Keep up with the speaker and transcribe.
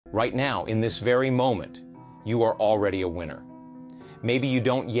Right now, in this very moment, you are already a winner. Maybe you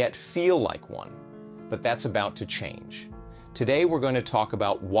don't yet feel like one, but that's about to change. Today, we're going to talk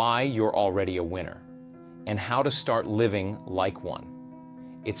about why you're already a winner and how to start living like one.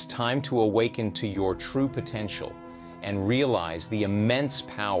 It's time to awaken to your true potential and realize the immense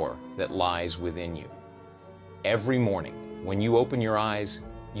power that lies within you. Every morning, when you open your eyes,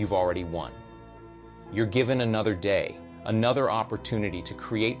 you've already won. You're given another day, another opportunity to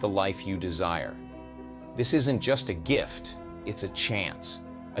create the life you desire. This isn't just a gift, it's a chance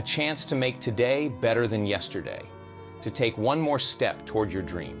to make today better than yesterday, to take one more step toward your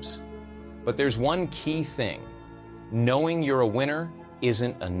dreams. But there's one key thing. Knowing you're a winner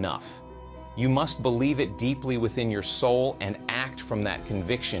isn't enough. You must believe it deeply within your soul and act from that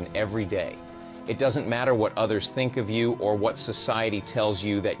conviction every day. It doesn't matter what others think of you or what society tells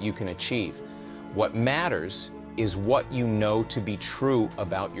you that you can achieve. What matters is what you know to be true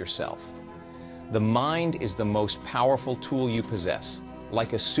about yourself. The mind is the most powerful tool you possess,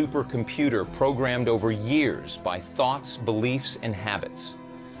 like a supercomputer programmed over years by thoughts, beliefs, and habits.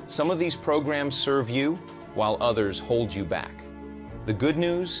 Some of these programs serve you, while others hold you back. The good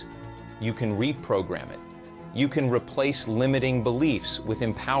news? You can reprogram it. You can replace limiting beliefs with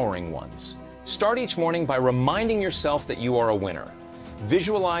empowering ones. Start each morning by reminding yourself that you are a winner.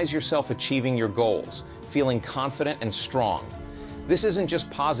 Visualize yourself achieving your goals, feeling confident and strong. This isn't just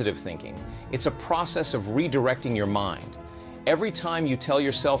positive thinking. It's a process of redirecting your mind. Every time you tell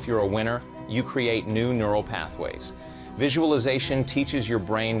yourself you're a winner, you create new neural pathways. Visualization teaches your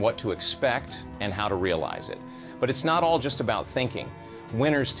brain what to expect and how to realize it. But it's not all just about thinking.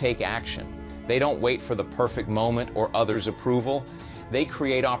 Winners take action. They don't wait for the perfect moment or others' approval. They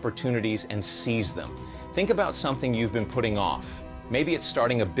create opportunities and seize them. Think about something you've been putting off. Maybe it's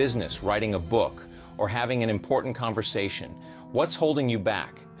starting a business, writing a book, or having an important conversation. What's holding you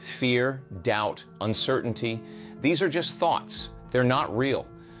back? Fear, doubt, uncertainty? These are just thoughts. They're not real.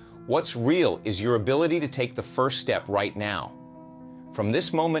 What's real is your ability to take the first step right now. From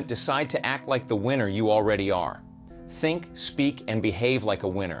this moment, decide to act like the winner you already are. Think, speak, and behave like a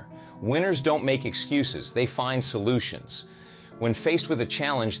winner. Winners don't make excuses, they find solutions. When faced with a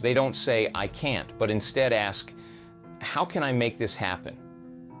challenge, they don't say, "I can't," but instead ask, "How can I make this happen?"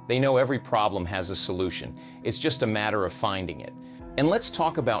 They know every problem has a solution. It's just a matter of finding it. And let's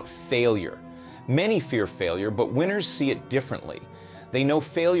talk about failure. Many fear failure, but winners see it differently. They know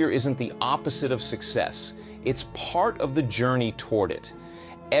failure isn't the opposite of success. It's part of the journey toward it.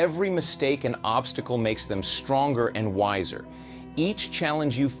 Every mistake and obstacle makes them stronger and wiser. Each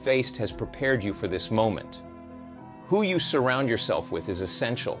challenge you've faced has prepared you for this moment. Who you surround yourself with is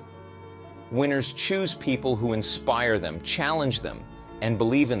essential. Winners choose people who inspire them, challenge them, and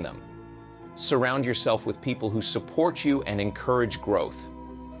believe in them. Surround yourself with people who support you and encourage growth.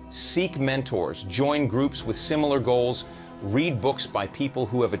 Seek mentors, join groups with similar goals, read books by people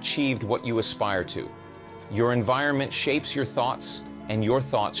who have achieved what you aspire to. Your environment shapes your thoughts, and your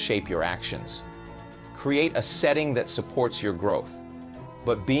thoughts shape your actions. Create a setting that supports your growth.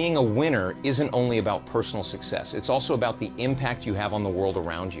 But being a winner isn't only about personal success, it's also about the impact you have on the world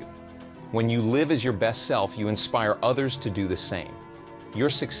around you. When you live as your best self, you inspire others to do the same. Your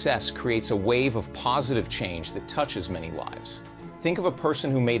success creates a wave of positive change that touches many lives. Think of a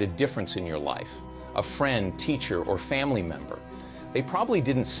person who made a difference in your life, a friend, teacher, or family member. They probably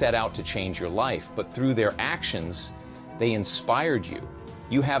didn't set out to change your life, but through their actions, they inspired you.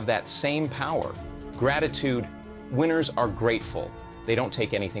 You have that same power. Gratitude. Winners are grateful. They don't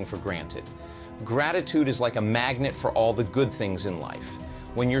take anything for granted. Gratitude is like a magnet for all the good things in life.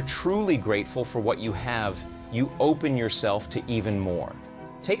 When you're truly grateful for what you have, you open yourself to even more.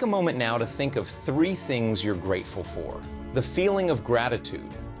 Take a moment now to think of 3 things you're grateful for. The feeling of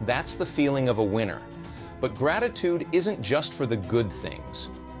gratitude, that's the feeling of a winner. But gratitude isn't just for the good things.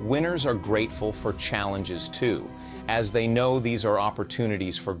 Winners are grateful for challenges too, as they know these are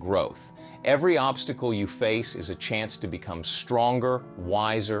opportunities for growth. Every obstacle you face is a chance to become stronger,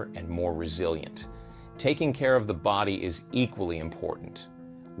 wiser, and more resilient. Taking care of the body is equally important.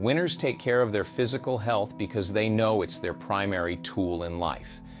 Winners take care of their physical health because they know it's their primary tool in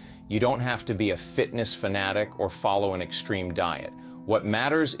life. You don't have to be a fitness fanatic or follow an extreme diet. What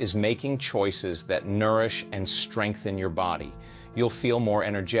matters is making choices that nourish and strengthen your body. You'll feel more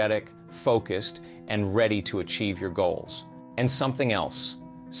energetic, focused, and ready to achieve your goals. And something else,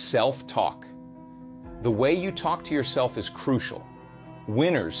 self-talk. The way you talk to yourself is crucial.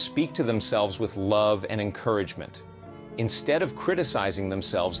 Winners speak to themselves with love and encouragement. Instead of criticizing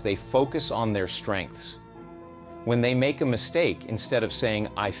themselves, they focus on their strengths. When they make a mistake, instead of saying,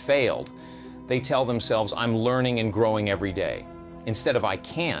 "I failed," they tell themselves, "I'm learning and growing every day." Instead of "I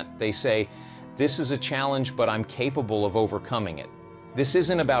can't," they say, "This is a challenge, but I'm capable of overcoming it." This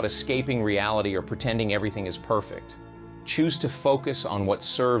isn't about escaping reality or pretending everything is perfect. Choose to focus on what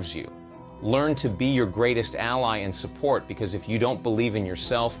serves you. Learn to be your greatest ally and support, because if you don't believe in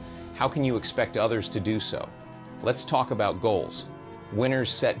yourself, how can you expect others to do so? Let's talk about goals. Winners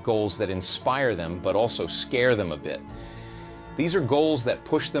set goals that inspire them, but also scare them a bit. These are goals that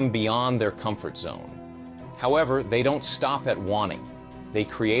push them beyond their comfort zone. However, they don't stop at wanting. They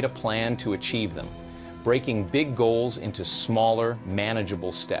create a plan to achieve them, breaking big goals into smaller,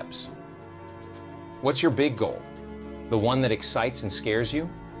 manageable steps. What's your big goal? The one that excites and scares you?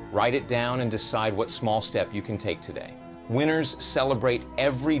 Write it down and decide what small step you can take today. Winners celebrate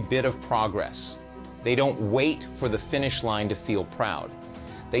every bit of progress. They don't wait for the finish line to feel proud.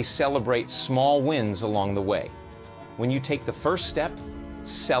 They celebrate small wins along the way. When you take the first step,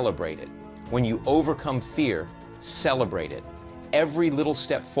 celebrate it. When you overcome fear, celebrate it. Every little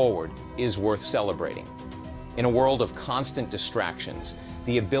step forward is worth celebrating. In a world of constant distractions,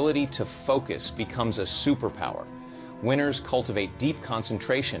 the ability to focus becomes a superpower. Winners cultivate deep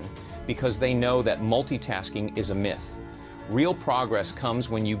concentration because they know that multitasking is a myth. Real progress comes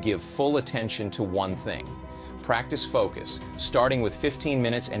when you give full attention to one thing. Practice focus, starting with 15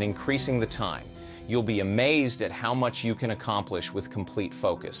 minutes and increasing the time. You'll be amazed at how much you can accomplish with complete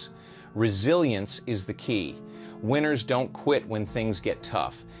focus. Resilience is the key. Winners don't quit when things get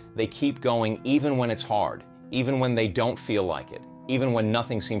tough. They keep going even when it's hard, even when they don't feel like it, even when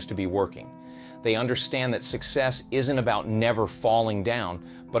nothing seems to be working. They understand that success isn't about never falling down,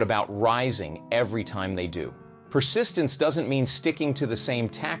 but about rising every time they do. Persistence doesn't mean sticking to the same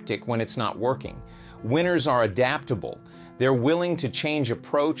tactic when it's not working. Winners are adaptable. They're willing to change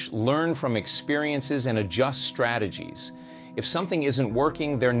approach, learn from experiences, and adjust strategies. If something isn't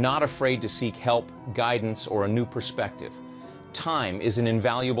working, they're not afraid to seek help, guidance, or a new perspective. Time is an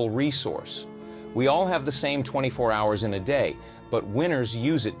invaluable resource. We all have the same 24 hours in a day, but winners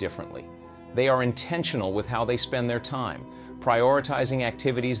use it differently. They are intentional with how they spend their time, prioritizing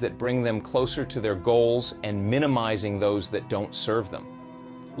activities that bring them closer to their goals and minimizing those that don't serve them.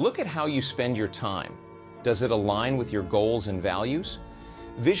 Look at how you spend your time. Does it align with your goals and values?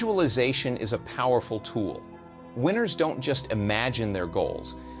 Visualization is a powerful tool. Winners don't just imagine their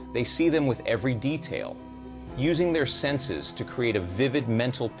goals, they see them with every detail, using their senses to create a vivid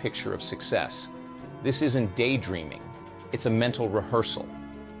mental picture of success. This isn't daydreaming, it's a mental rehearsal.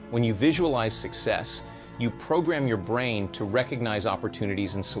 When you visualize success, you program your brain to recognize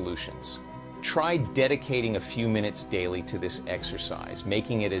opportunities and solutions. Try dedicating a few minutes daily to this exercise,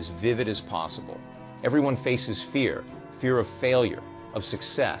 making it as vivid as possible. Everyone faces fear, fear of failure, of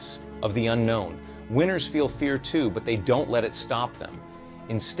success, of the unknown. Winners feel fear too, but they don't let it stop them.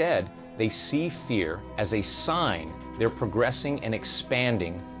 Instead, they see fear as a sign they're progressing and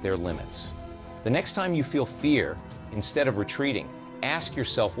expanding their limits. The next time you feel fear, instead of retreating, ask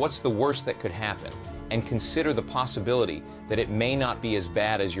yourself what's the worst that could happen, and consider the possibility that it may not be as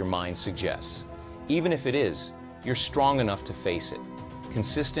bad as your mind suggests. Even if it is, you're strong enough to face it.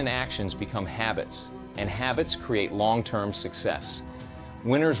 Consistent actions become habits, and habits create long-term success.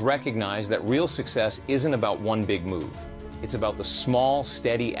 Winners recognize that real success isn't about one big move. It's about the small,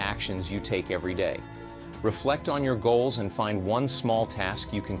 steady actions you take every day. Reflect on your goals and find one small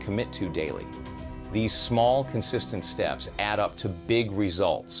task you can commit to daily. These small, consistent steps add up to big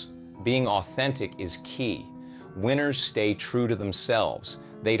results. Being authentic is key. Winners stay true to themselves.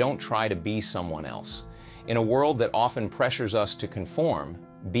 They don't try to be someone else. In a world that often pressures us to conform,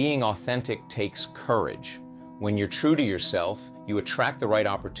 being authentic takes courage. When you're true to yourself, you attract the right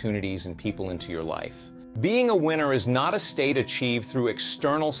opportunities and people into your life. Being a winner is not a state achieved through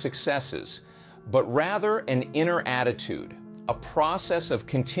external successes, but rather an inner attitude, a process of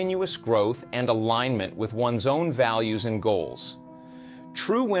continuous growth and alignment with one's own values and goals.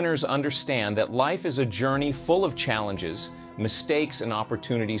 True winners understand that life is a journey full of challenges, mistakes, and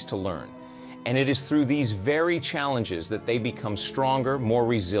opportunities to learn. And it is through these very challenges that they become stronger, more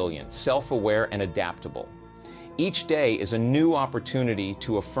resilient, self-aware, and adaptable. Each day is a new opportunity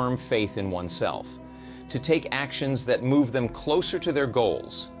to affirm faith in oneself, to take actions that move them closer to their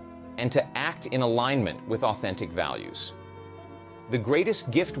goals, and to act in alignment with authentic values. The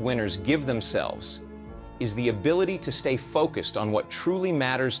greatest gift winners give themselves is the ability to stay focused on what truly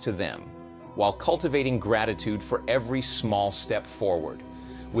matters to them, while cultivating gratitude for every small step forward.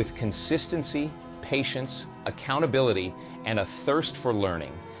 With consistency, patience, accountability, and a thirst for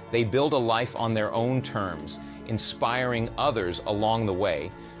learning, they build a life on their own terms, inspiring others along the way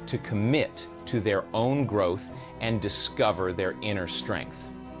to commit to their own growth and discover their inner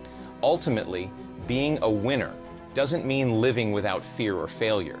strength. Ultimately, being a winner doesn't mean living without fear or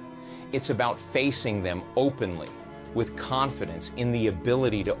failure. It's about facing them openly, with confidence in the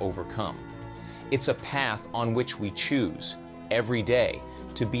ability to overcome. It's a path on which we choose, every day,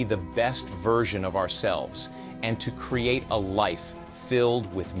 to be the best version of ourselves and to create a life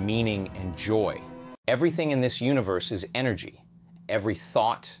filled with meaning and joy. Everything in this universe is energy. Every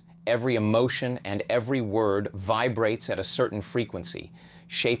thought, every emotion, and every word vibrates at a certain frequency,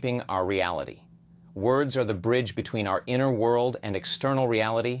 shaping our reality. Words are the bridge between our inner world and external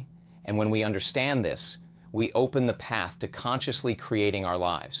reality, and when we understand this, we open the path to consciously creating our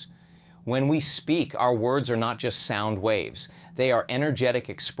lives. When we speak, our words are not just sound waves. They are energetic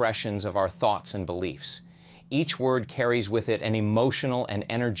expressions of our thoughts and beliefs. Each word carries with it an emotional and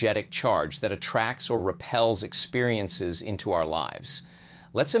energetic charge that attracts or repels experiences into our lives.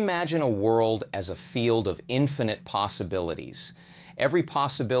 Let's imagine a world as a field of infinite possibilities. Every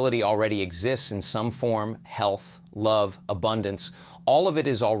possibility already exists in some form: health, love, abundance. All of it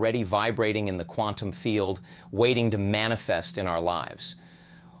is already vibrating in the quantum field, waiting to manifest in our lives.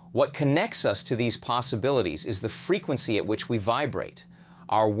 What connects us to these possibilities is the frequency at which we vibrate.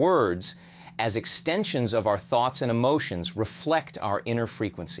 Our words, as extensions of our thoughts and emotions, reflect our inner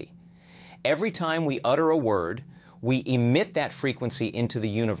frequency. Every time we utter a word, we emit that frequency into the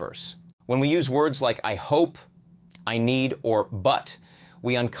universe. When we use words like I hope, I need, or but,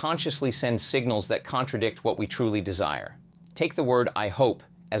 we unconsciously send signals that contradict what we truly desire. Take the word I hope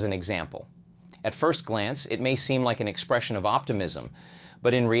as an example. At first glance, it may seem like an expression of optimism,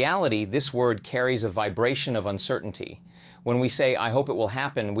 but in reality, this word carries a vibration of uncertainty. When we say, I hope it will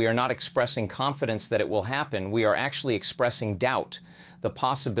happen, we are not expressing confidence that it will happen. We are actually expressing doubt, the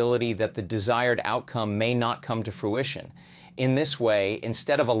possibility that the desired outcome may not come to fruition. In this way,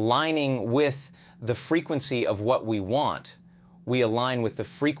 instead of aligning with the frequency of what we want, we align with the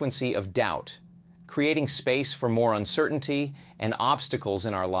frequency of doubt, creating space for more uncertainty and obstacles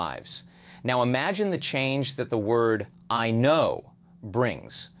in our lives. Now imagine the change that the word I know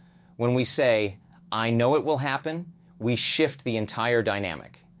brings. When we say, I know it will happen, we shift the entire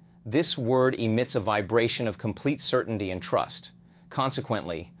dynamic. This word emits a vibration of complete certainty and trust.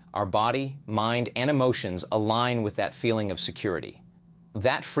 Consequently, our body, mind, and emotions align with that feeling of security.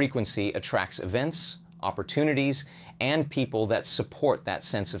 That frequency attracts events, opportunities, and people that support that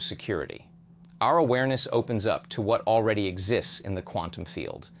sense of security. Our awareness opens up to what already exists in the quantum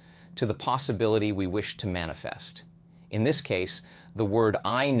field, to the possibility we wish to manifest. In this case, the word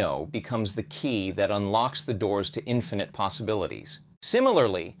I know becomes the key that unlocks the doors to infinite possibilities.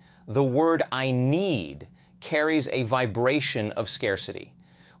 Similarly, the word I need carries a vibration of scarcity.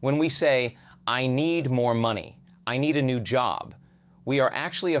 When we say, I need more money, I need a new job, we are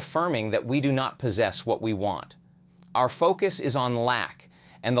actually affirming that we do not possess what we want. Our focus is on lack,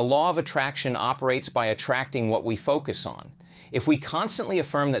 and the law of attraction operates by attracting what we focus on. If we constantly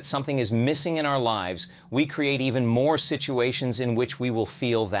affirm that something is missing in our lives, we create even more situations in which we will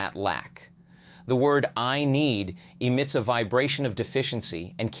feel that lack. The word I need emits a vibration of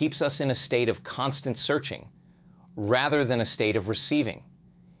deficiency and keeps us in a state of constant searching, rather than a state of receiving.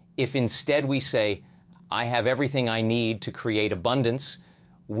 If instead we say, I have everything I need to create abundance,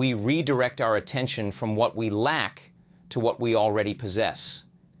 we redirect our attention from what we lack to what we already possess.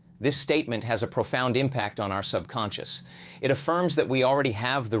 This statement has a profound impact on our subconscious. It affirms that we already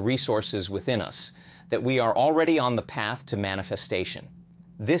have the resources within us, that we are already on the path to manifestation.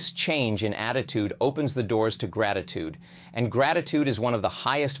 This change in attitude opens the doors to gratitude, and gratitude is one of the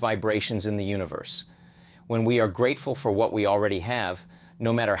highest vibrations in the universe. When we are grateful for what we already have,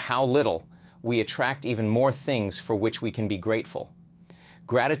 no matter how little, we attract even more things for which we can be grateful.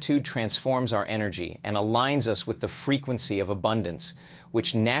 Gratitude transforms our energy and aligns us with the frequency of abundance,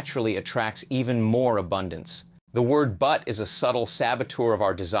 which naturally attracts even more abundance. The word but is a subtle saboteur of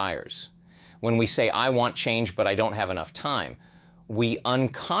our desires. When we say, I want change, but I don't have enough time, we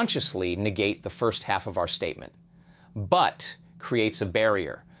unconsciously negate the first half of our statement. But creates a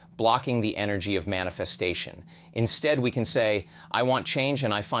barrier, blocking the energy of manifestation. Instead, we can say, I want change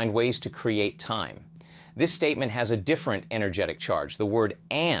and I find ways to create time. This statement has a different energetic charge. The word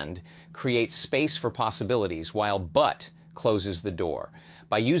and creates space for possibilities, while but closes the door.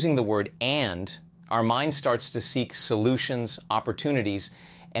 By using the word and, our mind starts to seek solutions, opportunities,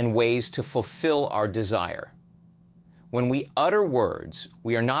 and ways to fulfill our desire. When we utter words,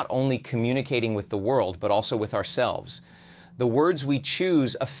 we are not only communicating with the world, but also with ourselves. The words we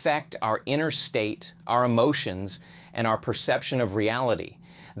choose affect our inner state, our emotions, and our perception of reality.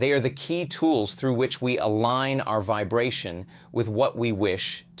 They are the key tools through which we align our vibration with what we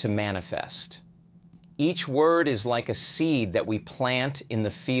wish to manifest. Each word is like a seed that we plant in the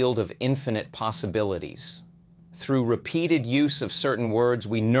field of infinite possibilities. Through repeated use of certain words,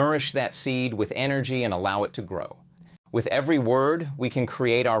 we nourish that seed with energy and allow it to grow. With every word, we can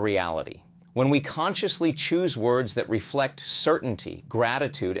create our reality. When we consciously choose words that reflect certainty,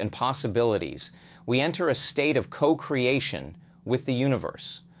 gratitude, and possibilities, we enter a state of co-creation with the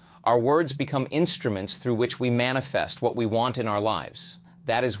universe. Our words become instruments through which we manifest what we want in our lives.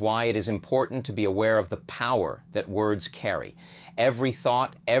 That is why it is important to be aware of the power that words carry. Every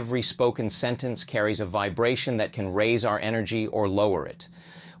thought, every spoken sentence carries a vibration that can raise our energy or lower it.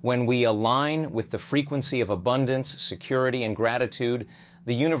 When we align with the frequency of abundance, security, and gratitude,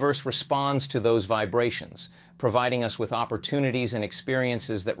 the universe responds to those vibrations, providing us with opportunities and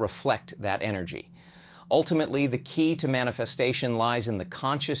experiences that reflect that energy. Ultimately, the key to manifestation lies in the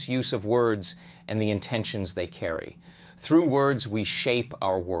conscious use of words and the intentions they carry. Through words, we shape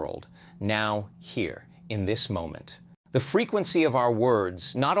our world, now, here, in this moment. The frequency of our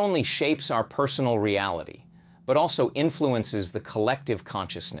words not only shapes our personal reality, but also influences the collective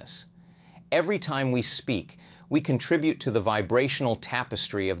consciousness. Every time we speak, we contribute to the vibrational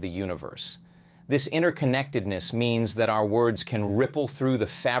tapestry of the universe. This interconnectedness means that our words can ripple through the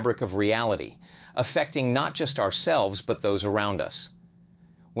fabric of reality, affecting not just ourselves but those around us.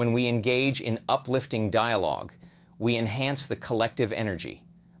 When we engage in uplifting dialogue, we enhance the collective energy,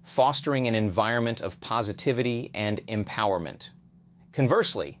 fostering an environment of positivity and empowerment.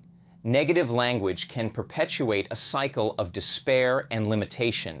 Conversely, negative language can perpetuate a cycle of despair and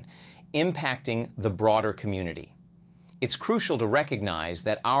limitation, impacting the broader community. It's crucial to recognize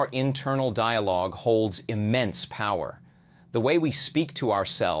that our internal dialogue holds immense power. The way we speak to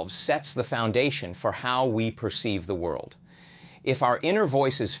ourselves sets the foundation for how we perceive the world. If our inner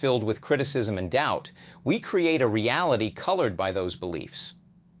voice is filled with criticism and doubt, we create a reality colored by those beliefs.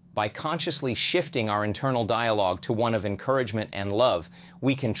 By consciously shifting our internal dialogue to one of encouragement and love,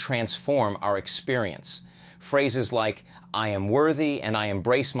 we can transform our experience. Phrases like, "I am worthy and I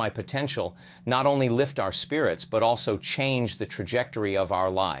embrace my potential," not only lift our spirits, but also change the trajectory of our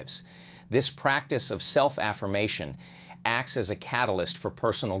lives. This practice of self-affirmation acts as a catalyst for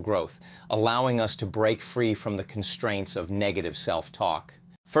personal growth, allowing us to break free from the constraints of negative self-talk.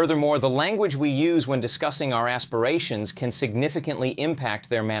 Furthermore, the language we use when discussing our aspirations can significantly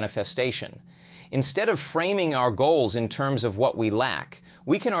impact their manifestation. Instead of framing our goals in terms of what we lack,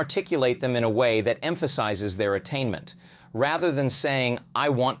 we can articulate them in a way that emphasizes their attainment. Rather than saying, "I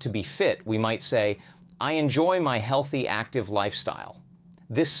want to be fit," we might say, "I enjoy my healthy, active lifestyle."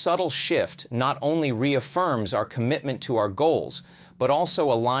 This subtle shift not only reaffirms our commitment to our goals, but also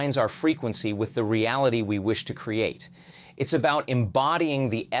aligns our frequency with the reality we wish to create. It's about embodying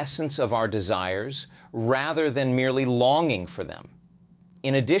the essence of our desires rather than merely longing for them.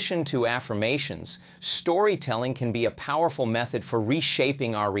 In addition to affirmations, storytelling can be a powerful method for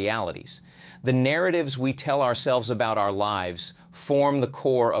reshaping our realities. The narratives we tell ourselves about our lives form the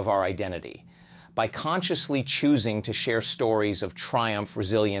core of our identity. By consciously choosing to share stories of triumph,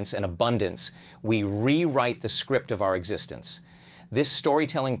 resilience, and abundance, we rewrite the script of our existence. This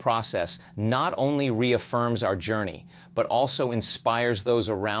storytelling process not only reaffirms our journey, but also inspires those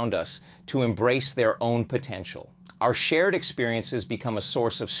around us to embrace their own potential. Our shared experiences become a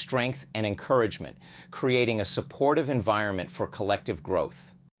source of strength and encouragement, creating a supportive environment for collective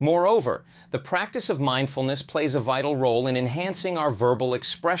growth. Moreover, the practice of mindfulness plays a vital role in enhancing our verbal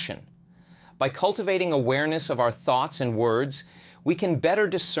expression. By cultivating awareness of our thoughts and words, we can better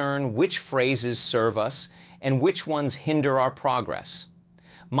discern which phrases serve us and which ones hinder our progress.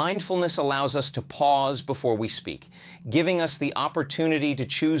 Mindfulness allows us to pause before we speak, giving us the opportunity to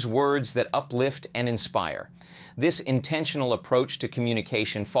choose words that uplift and inspire. This intentional approach to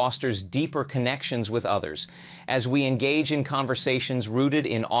communication fosters deeper connections with others as we engage in conversations rooted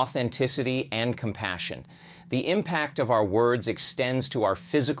in authenticity and compassion. The impact of our words extends to our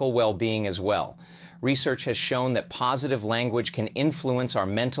physical well-being as well. Research has shown that positive language can influence our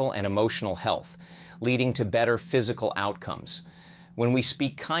mental and emotional health, leading to better physical outcomes. When we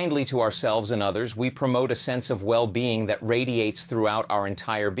speak kindly to ourselves and others, we promote a sense of well-being that radiates throughout our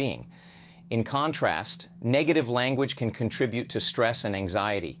entire being. In contrast, negative language can contribute to stress and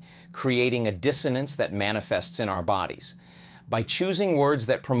anxiety, creating a dissonance that manifests in our bodies. By choosing words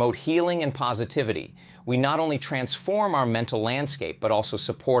that promote healing and positivity, we not only transform our mental landscape, but also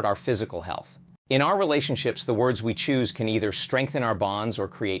support our physical health. In our relationships, the words we choose can either strengthen our bonds or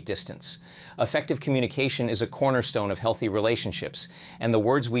create distance. Effective communication is a cornerstone of healthy relationships, and the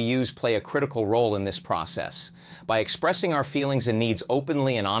words we use play a critical role in this process. By expressing our feelings and needs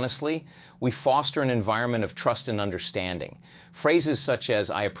openly and honestly, we foster an environment of trust and understanding. Phrases such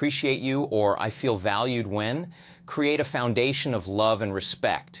as "I appreciate you" or "I feel valued when" create a foundation of love and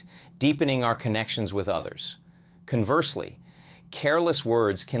respect, deepening our connections with others. Conversely, careless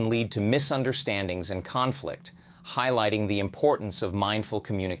words can lead to misunderstandings and conflict, highlighting the importance of mindful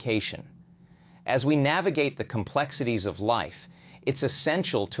communication. As we navigate the complexities of life, it's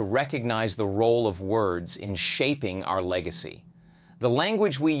essential to recognize the role of words in shaping our legacy. The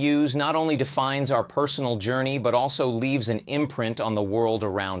language we use not only defines our personal journey, but also leaves an imprint on the world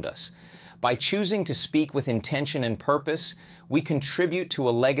around us. By choosing to speak with intention and purpose, we contribute to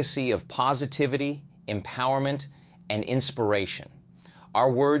a legacy of positivity, empowerment, and inspiration. Our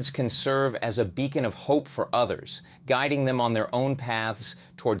words can serve as a beacon of hope for others, guiding them on their own paths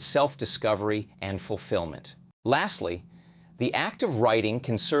toward self-discovery and fulfillment. Lastly, the act of writing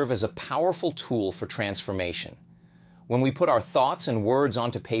can serve as a powerful tool for transformation. When we put our thoughts and words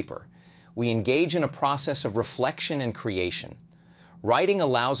onto paper, we engage in a process of reflection and creation. Writing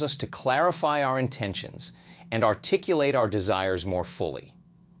allows us to clarify our intentions and articulate our desires more fully.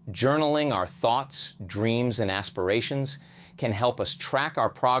 Journaling our thoughts, dreams, and aspirations can help us track our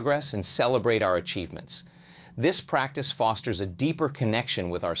progress and celebrate our achievements. This practice fosters a deeper connection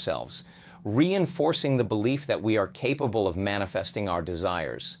with ourselves, reinforcing the belief that we are capable of manifesting our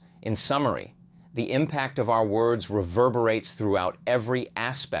desires. In summary, the impact of our words reverberates throughout every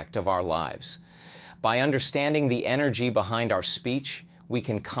aspect of our lives. By understanding the energy behind our speech, we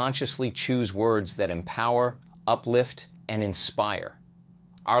can consciously choose words that empower, uplift, and inspire.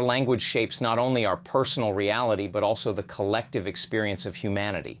 Our language shapes not only our personal reality, but also the collective experience of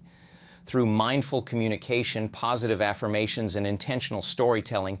humanity. Through mindful communication, positive affirmations, and intentional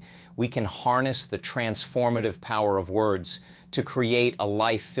storytelling, we can harness the transformative power of words to create a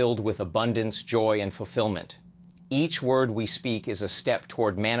life filled with abundance, joy, and fulfillment. Each word we speak is a step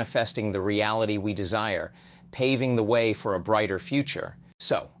toward manifesting the reality we desire, paving the way for a brighter future.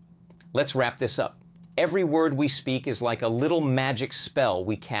 So, let's wrap this up. Every word we speak is like a little magic spell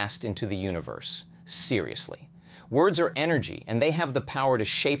we cast into the universe. Seriously. Words are energy, and they have the power to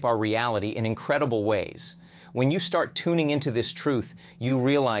shape our reality in incredible ways. When you start tuning into this truth, you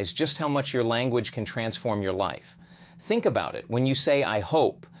realize just how much your language can transform your life. Think about it. When you say, "I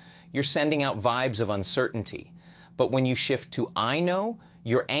hope," you're sending out vibes of uncertainty. But when you shift to "I know,"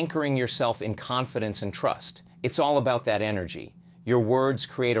 you're anchoring yourself in confidence and trust. It's all about that energy. Your words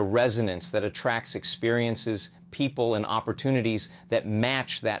create a resonance that attracts experiences, people, and opportunities that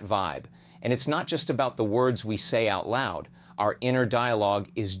match that vibe. And it's not just about the words we say out loud. Our inner dialogue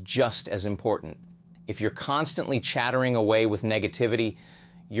is just as important. If you're constantly chattering away with negativity,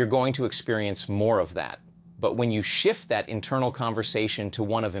 you're going to experience more of that. But when you shift that internal conversation to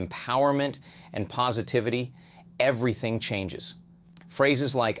one of empowerment and positivity, everything changes.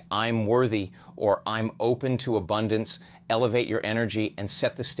 Phrases like "I'm worthy" or "I'm open to abundance" elevate your energy and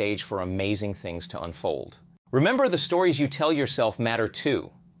set the stage for amazing things to unfold. Remember, the stories you tell yourself matter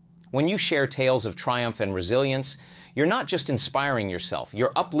too. When you share tales of triumph and resilience, you're not just inspiring yourself,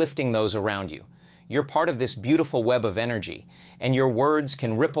 you're uplifting those around you. You're part of this beautiful web of energy, and your words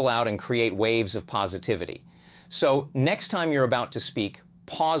can ripple out and create waves of positivity. So, next time you're about to speak,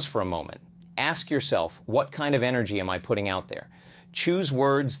 pause for a moment. Ask yourself, what kind of energy am I putting out there? Choose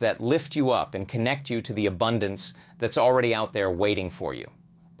words that lift you up and connect you to the abundance that's already out there waiting for you.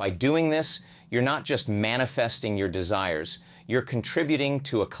 By doing this, you're not just manifesting your desires, you're contributing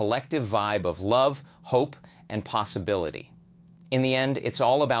to a collective vibe of love, hope, and possibility. In the end, it's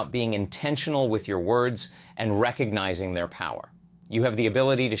all about being intentional with your words and recognizing their power. You have the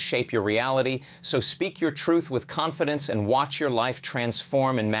ability to shape your reality, so speak your truth with confidence and watch your life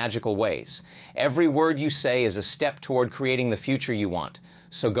transform in magical ways. Every word you say is a step toward creating the future you want.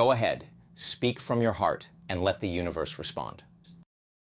 So go ahead, speak from your heart, and let the universe respond.